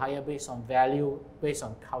hire based on value, based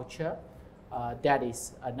on culture. That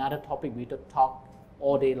is another topic we don't talk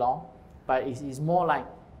all day long, but it's more like,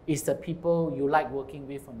 is the people you like working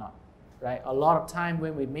with or not, right? A lot of time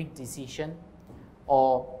when we make decision,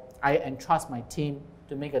 or I entrust my team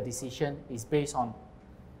to make a decision, is based on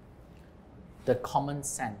the common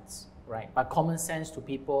sense, right? But common sense to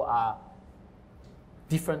people are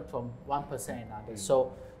different from one person and another.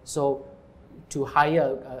 So to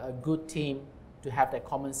hire a good team, to have that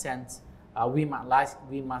common sense, we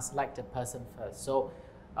must like the person first. So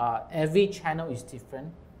every channel is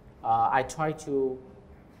different. I try to,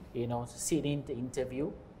 sit in the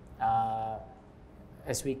interview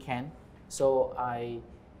as we can. So I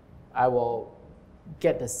will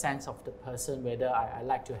get the sense of the person, whether I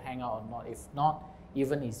like to hang out or not. If not,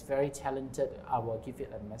 even he's very talented, I will give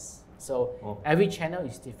it a miss. So every channel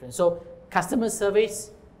is different. So customer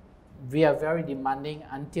service, we are very demanding.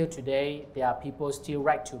 Until today, there are people still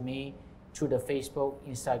write to me through the Facebook,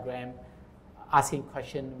 Instagram, asking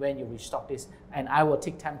questions, when you restock this, and I will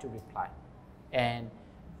take time to reply. And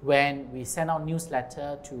when we send out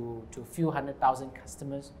newsletter to a few 100,000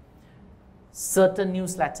 customers, certain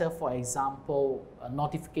newsletter, for example, a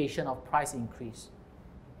notification of price increase,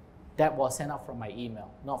 that was sent out from my email,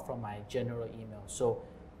 not from my general email. So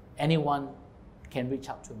anyone can reach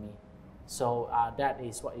out to me. So that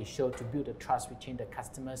is what it shows, to build the trust between the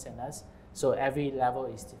customers and us. So every level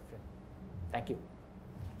is different. Thank you.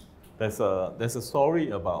 There's a story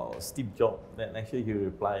about Steve Jobs that actually he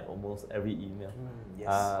replied almost every email.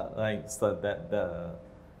 Yes. So that's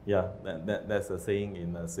a saying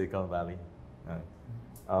in Silicon Valley.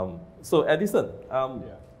 So Edison,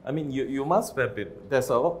 I mean, you must have been, there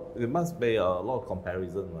must be a lot of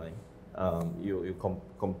comparison, right? You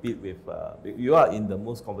compete with, you are in the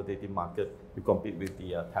most competitive market. You compete with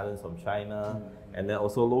the talents from China, and then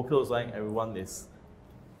also locals, right? Everyone is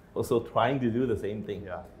also trying to do the same thing.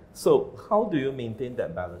 Yeah. So how do you maintain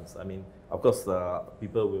that balance? I mean, Of course,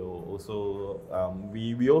 people will also,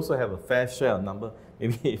 we also have a fair share of number,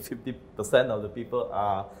 maybe 50% of the people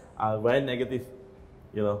are very negative,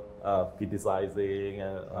 you know, criticizing,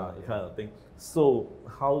 that kind of thing. So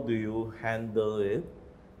how do you handle it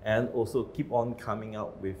and also keep on coming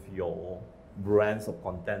out with your brands of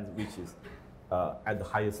content which is at the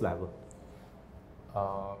highest level?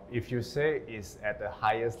 If you say it's at the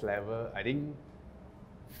highest level, I think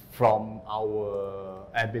from our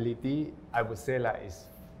ability, I would say like it's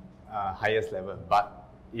highest level. But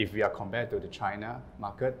if we are compared to the China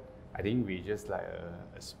market, I think we just like a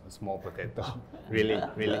small potato, really,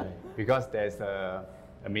 because there's a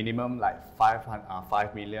minimum like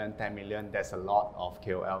 5 million, 10 million. There's a lot of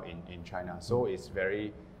KOL in China, so it's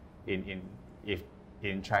very if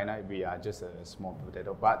in China we are just a small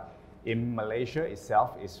potato. But in Malaysia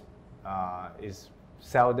itself is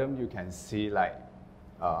seldom you can see like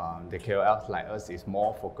the KOLs like us is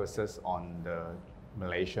more focuses on the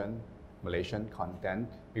Malaysian content,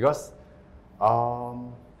 because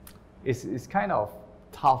it's kind of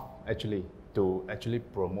tough actually to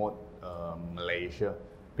promote Malaysia,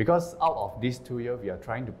 because out of these 2 years we are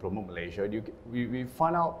trying to promote Malaysia. We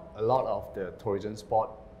found out a lot of the tourism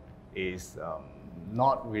spot is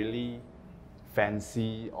not really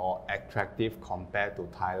fancy or attractive compared to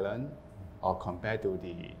Thailand or compared to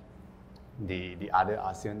the other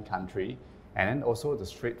ASEAN country, and then also the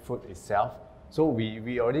street food itself. So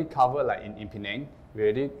we already cover like in Penang, we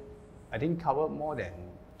already I think cover more than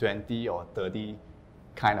 20 or 30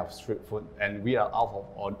 kind of street food, and we are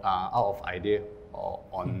out of idea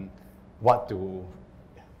on what to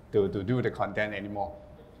do the content anymore.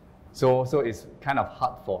 So it's kind of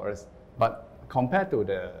hard for us. But compared to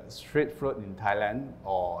the street food in Thailand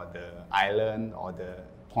or the island or the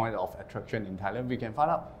point of attraction in Thailand, we can find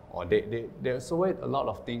out, or there's always a lot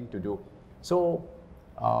of things to do. So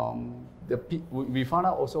we found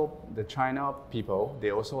out also the China people,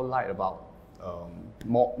 they also like about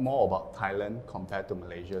more about Thailand compared to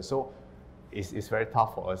Malaysia. So it's very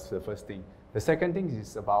tough for us, the first thing. The second thing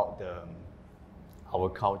is about our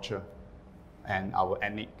culture and our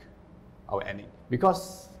ethnic.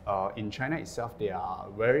 Because in China itself, they are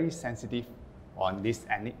very sensitive on this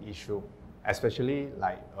ethnic issue, especially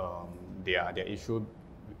like their issue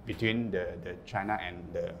between the China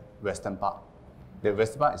and the Western part. The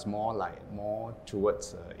Western part is more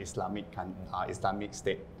towards Islamic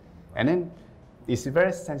state, and then it's a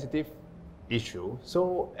very sensitive issue.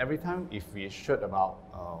 So every time if we shoot about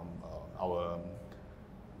our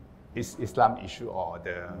Islam issue or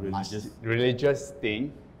the religious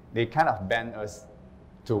thing, they kind of ban us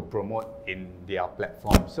to promote in their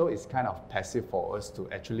platform. So it's kind of passive for us to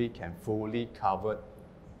actually can fully cover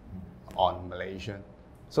on Malaysian.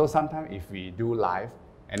 So sometimes if we do live,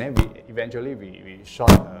 and then we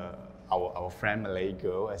shot our friend Malay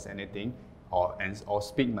girl as anything, or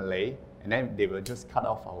speak Malay, and then they will just cut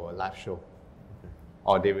off our live show,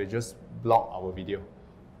 or they will just block our video.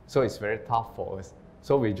 So it's very tough for us.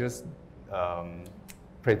 So we just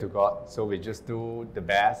pray to God. So we just do the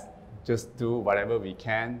best, just do whatever we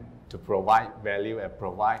can to provide value and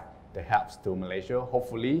provide the helps to Malaysia.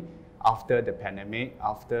 Hopefully, after the pandemic,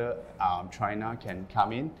 after China can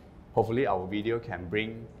come in, hopefully our video can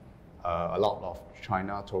bring a lot of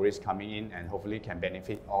China tourists coming in, and hopefully can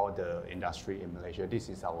benefit all the industry in Malaysia. This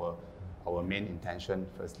is our main intention,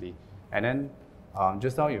 firstly. And then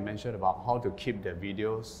just now you mentioned about how to keep the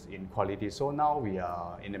videos in quality. So now we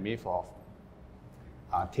are in the midst of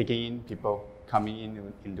taking in people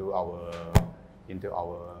coming into our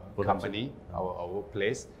company, our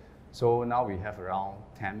workplace. So now we have around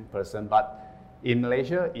 10 person. But in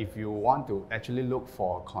Malaysia, if you want to actually look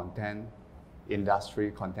for content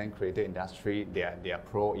creator industry, they are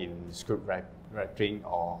pro in script writing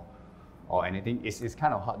or anything. It's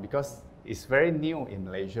kind of hard because it's very new in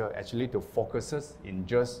Malaysia actually to focus in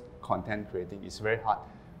just content creating. It's very hard.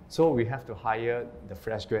 So we have to hire the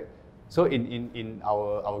fresh grad. So in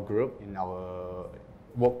our group, in our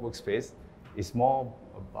workspace, it's more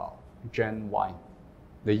about Gen Y.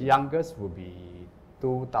 The youngest will be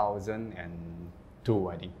 2002,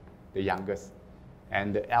 I think, the youngest.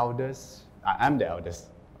 And the eldest, I'm the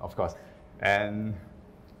eldest, of course. And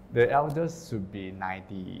the eldest should be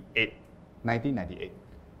 1998.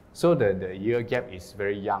 So the year gap is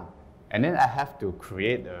very young. And then I have to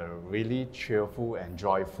create a really cheerful and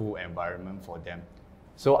joyful environment for them.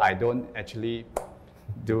 So I don't actually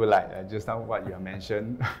do like just now what you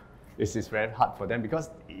mentioned. It's very hard for them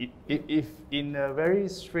because if in a very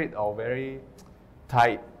strict or very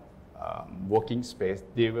tight working space,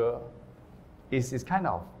 it's kind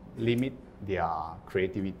of limit their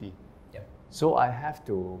creativity. Yep. So I have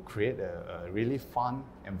to create a really fun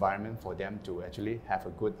environment for them to actually have a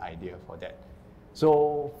good idea for that.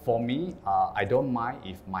 So for me, I don't mind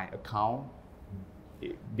if my account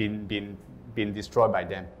been destroyed by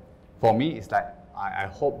them. For me, it's like I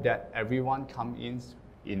hope that everyone come in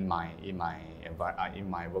my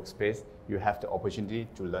workspace. You have the opportunity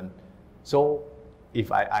to learn. So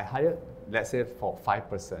if I hire, let's say for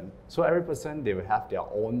 5%, so every person they will have their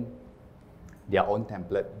own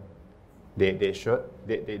template. They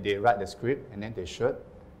write the script and then they shoot,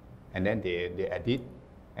 and then they edit,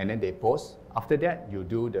 and then they post. After that, you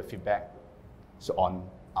do the feedback so on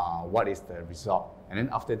what is the result, and then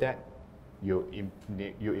after that, you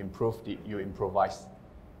improvise,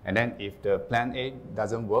 and then if the plan A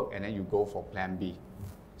doesn't work, and then you go for plan B.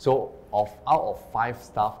 So out of 5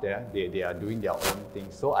 staff there, they are doing their own thing.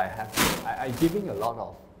 So I giving a lot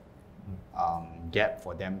of gap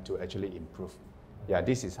for them to actually improve. Yeah,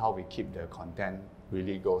 this is how we keep the content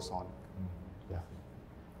really goes on.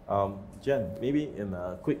 Yeah. Jen, maybe in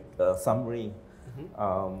a quick summary,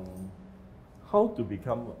 how to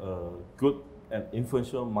become a good and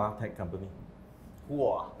influential MarTech company?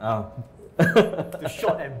 Wow. To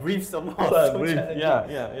short and brief somehow.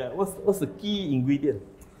 Yeah. What's the key ingredient?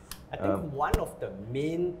 I think one of the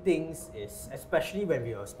main things is, especially when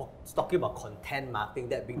we are talking about content marketing,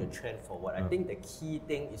 that being the trend forward, I think the key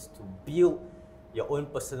thing is to build your own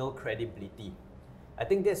personal credibility. I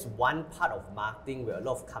think that's one part of marketing where a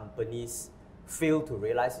lot of companies fail to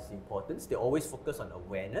realize its importance. They always focus on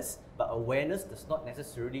awareness, but awareness does not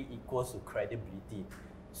necessarily equal to credibility.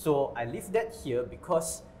 So I leave that here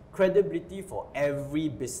because credibility for every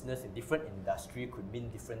business in different industry could mean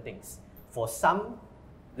different things. For some,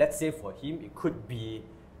 let's say for him, it could be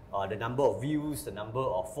the number of views, the number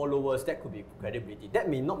of followers, that could be credibility. That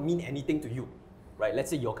may not mean anything to you, right? Let's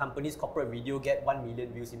say your company's corporate video get 1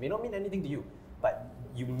 million views, it may not mean anything to you, but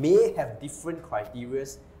you may have different criteria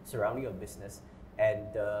surrounding your business.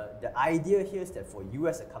 And the idea here is that for you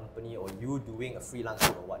as a company or you doing a freelance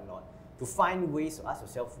or whatnot, to find ways to ask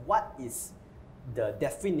yourself, what is the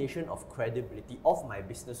definition of credibility of my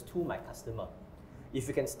business to my customer? If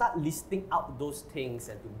you can start listing out those things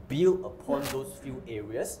and to build upon those few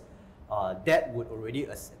areas, that would already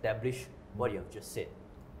establish what you have just said.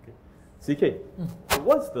 CK,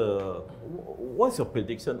 what's your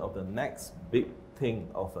prediction of the next big thing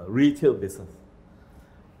of a retail business?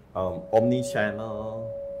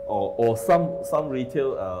 Omni-channel, or some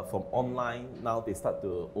retail from online, now they start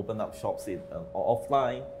to open up shops in or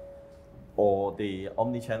offline, or the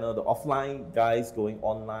omni-channel, the offline guys going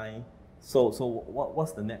online. So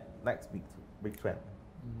what's the next big trend?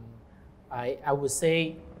 I would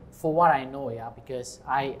say, for what I know, because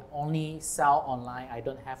I only sell online, I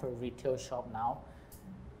don't have a retail shop now,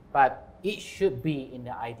 but it should be in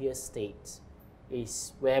the ideal state,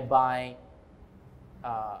 is whereby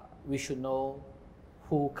we should know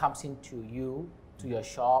who comes into your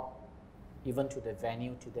shop, even to the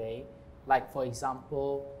venue today. Like for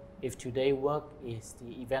example, if today work is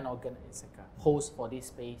the event organizer, like a host for this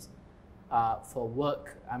space, for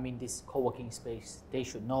work, I mean this co-working space, they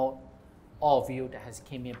should know all of you that has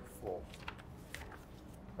came here before,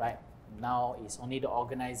 right? Now it's only the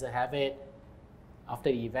organizer have it.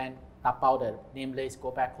 After the event, tap out the name list, go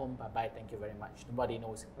back home, bye-bye, thank you very much. Nobody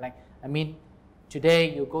knows. Like, I mean,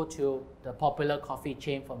 today you go to the popular coffee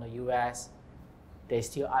chain from the US, they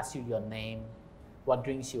still ask you your name, what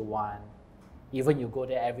drinks you want. Even you go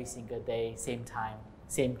there every single day, same time,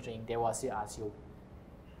 same drink, they will still ask you,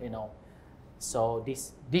 you know. So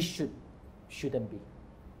this shouldn't be,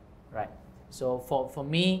 right? So for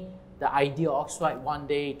me, the idea of OXWHITE one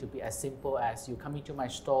day to be as simple as you come into my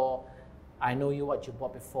store, I know you what you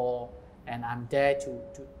bought before, and I'm there to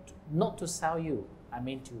not to sell you, I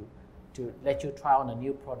mean to let you try on the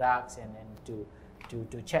new products and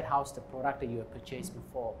to check how's the product that you have purchased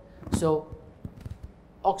before. So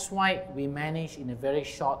OXWHITE, we managed in a very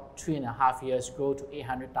short 3.5 years grow to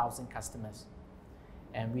 800,000 customers.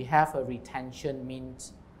 And we have a retention,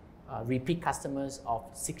 means repeat customers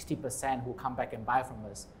of 60% who come back and buy from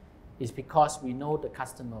us. Is because we know the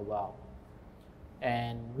customer well.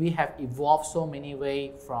 And we have evolved so many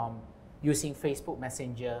ways from using Facebook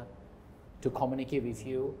Messenger to communicate with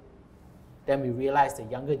you. Then we realized the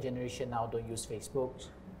younger generation now don't use Facebook.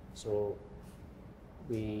 So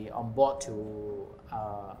we on board to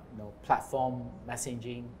platform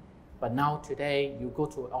messaging. But now today, you go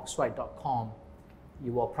to oxwhite.com,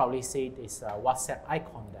 you will probably see this WhatsApp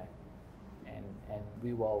icon there. And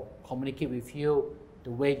we will communicate with you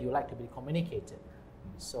the way you like to be communicated.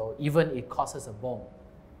 So even it costs us a bomb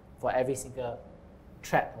for every single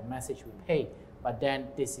thread or message we pay. But then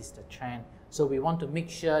this is the trend. So we want to make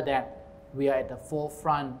sure that we are at the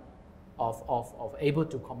forefront of able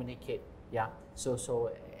to communicate. Yeah.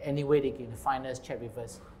 So any way they can find us, chat with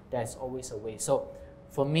us, there's always a way. So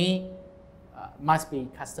for me, must be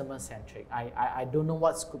customer centric. I don't know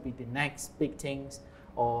what could be the next big things,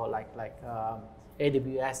 or like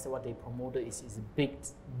AWS, what they promoted is a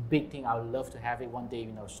big thing. I would love to have it one day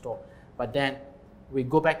in our store. But then we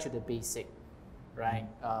go back to the basic, right?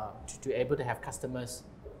 To able to have customers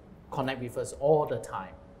connect with us all the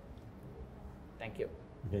time. Thank you.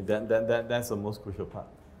 Okay, that's the most crucial part.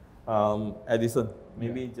 Edison,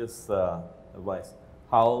 maybe just advice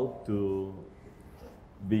how to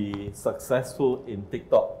be successful in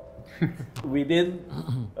TikTok within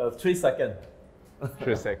 3 seconds.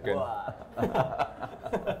 3 seconds.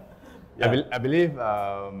 I believe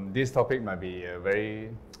this topic might be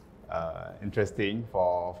very interesting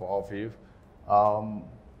for all of you.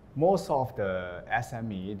 Most of the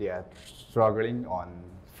SME, they are struggling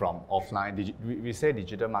from offline. We say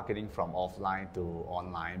digital marketing from offline to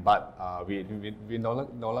online, but we no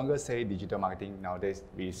longer say digital marketing nowadays.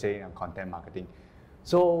 We say content marketing.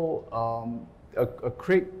 So a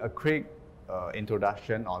quick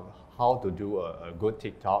introduction on how to do a good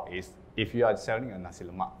TikTok is, if you are selling a nasi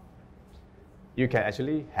lemak, you can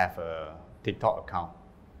actually have a TikTok account.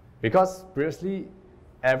 Because previously,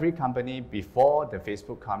 every company before the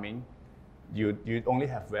Facebook coming, you only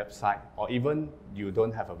have website, or even you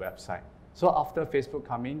don't have a website. So after Facebook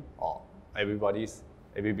coming, or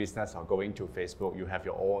every business are going to Facebook, you have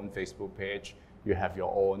your own Facebook page, you have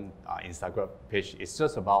your own Instagram page. It's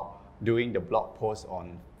just about doing the blog posts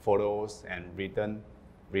on photos and written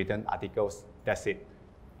articles. That's it.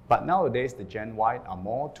 But nowadays, the Gen Y are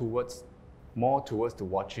more towards to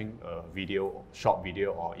watching a video, short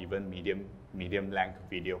video, or even medium length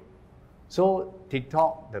video. So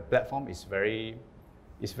TikTok, the platform is very,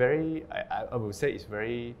 I would say it's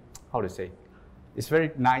very, it's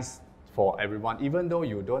very nice for everyone. Even though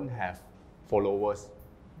you don't have followers,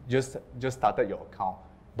 just started your account.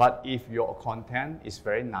 But if your content is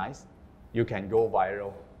very nice, you can go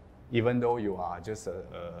viral, even though you are just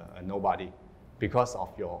a nobody, because of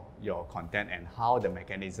your content and how the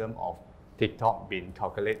mechanism of TikTok been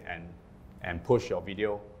calculated and push your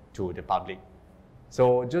video to the public.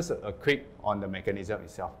 So just a quick on the mechanism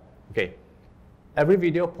itself. Okay, every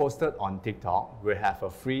video posted on TikTok will have a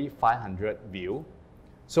free 500 view.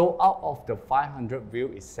 So out of the 500 view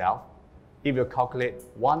itself, if you calculate,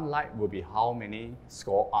 one like will be how many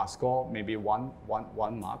score maybe one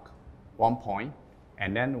mark, 1 point,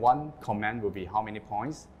 and then one comment will be how many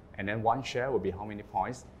points, and then one share will be how many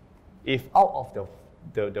points. If out of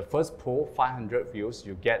the first poll 500 views,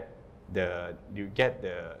 you get the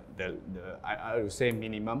I would say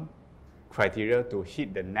minimum criteria to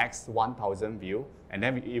hit the next 1,000 view, and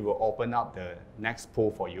then it will open up the next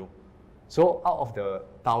poll for you. So out of the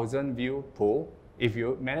 1,000 view poll, if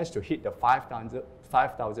you manage to hit the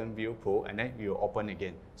 5,000 view pool, and then you open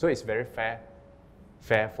again. So it's very fair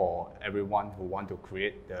for everyone who want to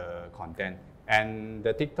create the content. And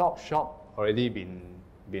the TikTok shop already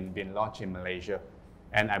been launched in Malaysia.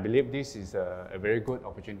 And I believe this is a very good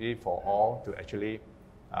opportunity for all to actually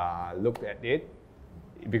look at it,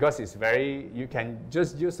 because it's you can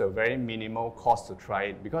just use a very minimal cost to try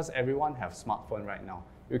it, because everyone have smartphone right now.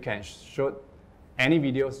 You can shoot any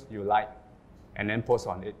videos you like, and then post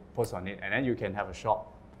on it, and then you can have a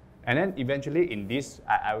shop. And then eventually in this,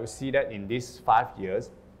 I will see that in these 5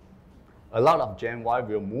 years, a lot of Gen Y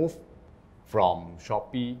will move from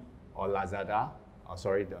Shopee or Lazada,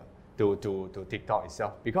 to TikTok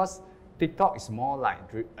itself, because TikTok is more like,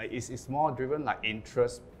 it's more driven like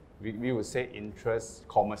interest, we would say interest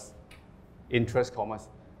commerce.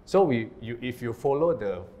 So if you follow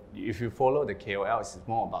the KOL, it's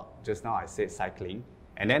more about, just now I said cycling.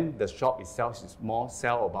 And then the shop itself is more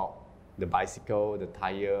sell about the bicycle, the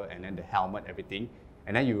tire, and then the helmet, everything.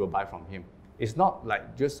 And then you will buy from him. It's not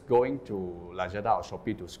like just going to Lazada or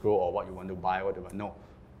Shopee to scroll or what you want to buy, whatever. No,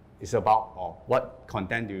 it's about what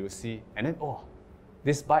content do you see, and then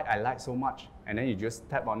this bike I like so much, and then you just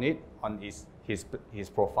tap on it on his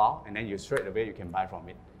profile, and then you straight away you can buy from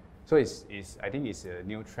it. So I think it's a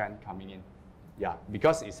new trend coming in, yeah,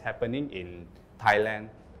 because it's happening in Thailand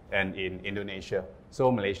and in Indonesia.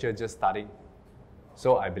 So Malaysia just starting.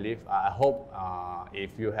 So I believe, I hope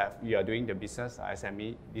if you are doing the business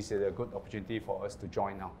SME, this is a good opportunity for us to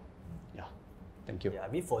join now. Yeah, thank you. Yeah, I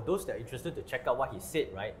mean, for those that are interested to check out what he said,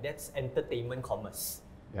 right? That's entertainment commerce.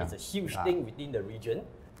 Yeah. It's a huge thing within the region,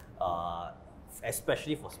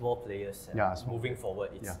 especially for small players. Moving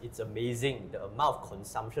forward, it's amazing. The amount of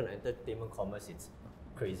consumption of entertainment commerce, it's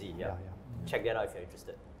crazy. Yeah. Check that out if you're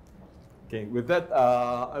interested. Okay, with that,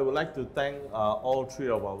 I would like to thank all three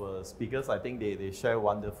of our speakers. I think they share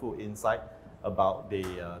wonderful insight about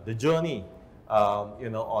the journey,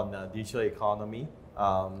 on digital economy.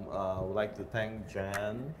 I would like to thank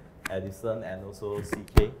Jan, Edison, and also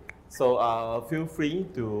CK. So feel free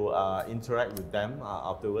to interact with them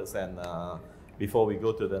afterwards and before we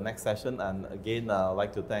go to the next session. And again, I'd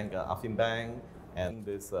like to thank Affin Bank and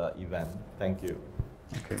this event. Thank you.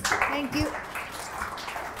 Okay. Thank you.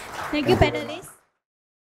 Thank you, panelists.